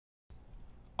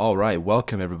Alright,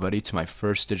 welcome everybody to my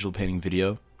first digital painting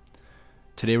video.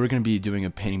 Today we're going to be doing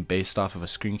a painting based off of a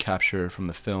screen capture from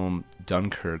the film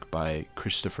Dunkirk by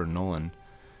Christopher Nolan.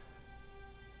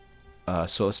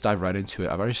 So let's dive right into it.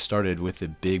 I've already started with a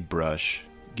big brush,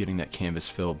 getting that canvas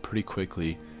filled pretty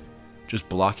quickly, just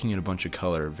blocking in a bunch of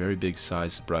color. Very big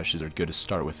size brushes are good to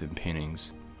start with in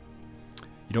paintings.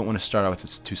 You don't want to start out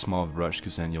with too small of a brush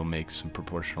because then you'll make some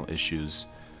proportional issues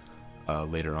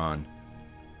later on.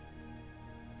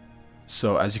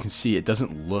 So as you can see, it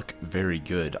doesn't look very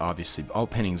good. Obviously, all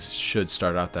paintings should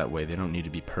start out that way. They don't need to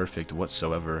be perfect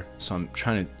whatsoever. So I'm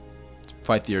trying to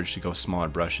fight the urge to go smaller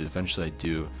brushes. Eventually I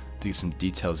do to get some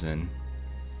details in.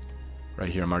 Right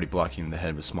here I'm already blocking the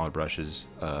head with smaller brushes.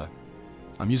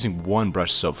 I'm using one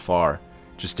brush so far,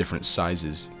 just different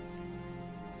sizes.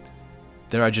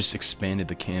 There I just expanded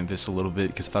the canvas a little bit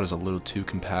because I thought it was a little too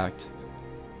compact.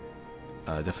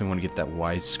 Definitely want to get that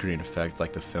widescreen effect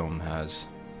like the film has.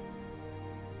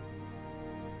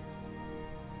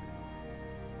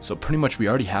 So pretty much we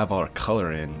already have all our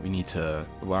color in. We need to,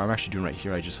 what I'm actually doing right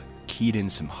here, I just keyed in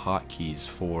some hotkeys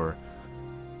for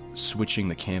switching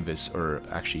the canvas, or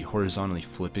actually horizontally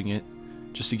flipping it,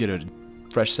 just to get a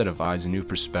fresh set of eyes, a new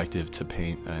perspective to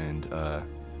paint, and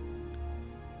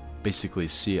basically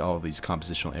see all these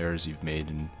compositional errors you've made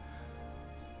and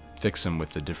fix them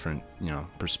with a different,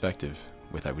 perspective,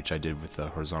 with that, which I did with the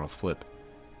horizontal flip.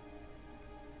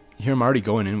 Here I'm already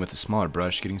going in with a smaller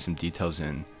brush, getting some details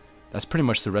in. That's pretty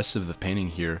much the rest of the painting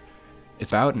here.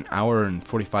 It's about an hour and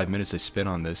 45 minutes I spent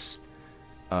on this.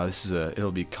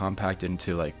 It'll be compacted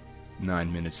into like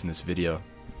 9 minutes in this video.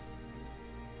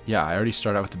 Yeah, I already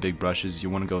started out with the big brushes. You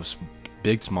want to go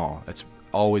big, small. That's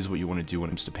always what you want to do when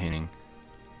it comes to painting.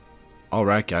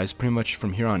 Alright guys, pretty much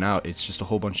from here on out, it's just a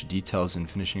whole bunch of details and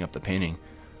finishing up the painting.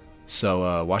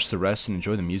 So watch the rest and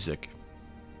enjoy the music.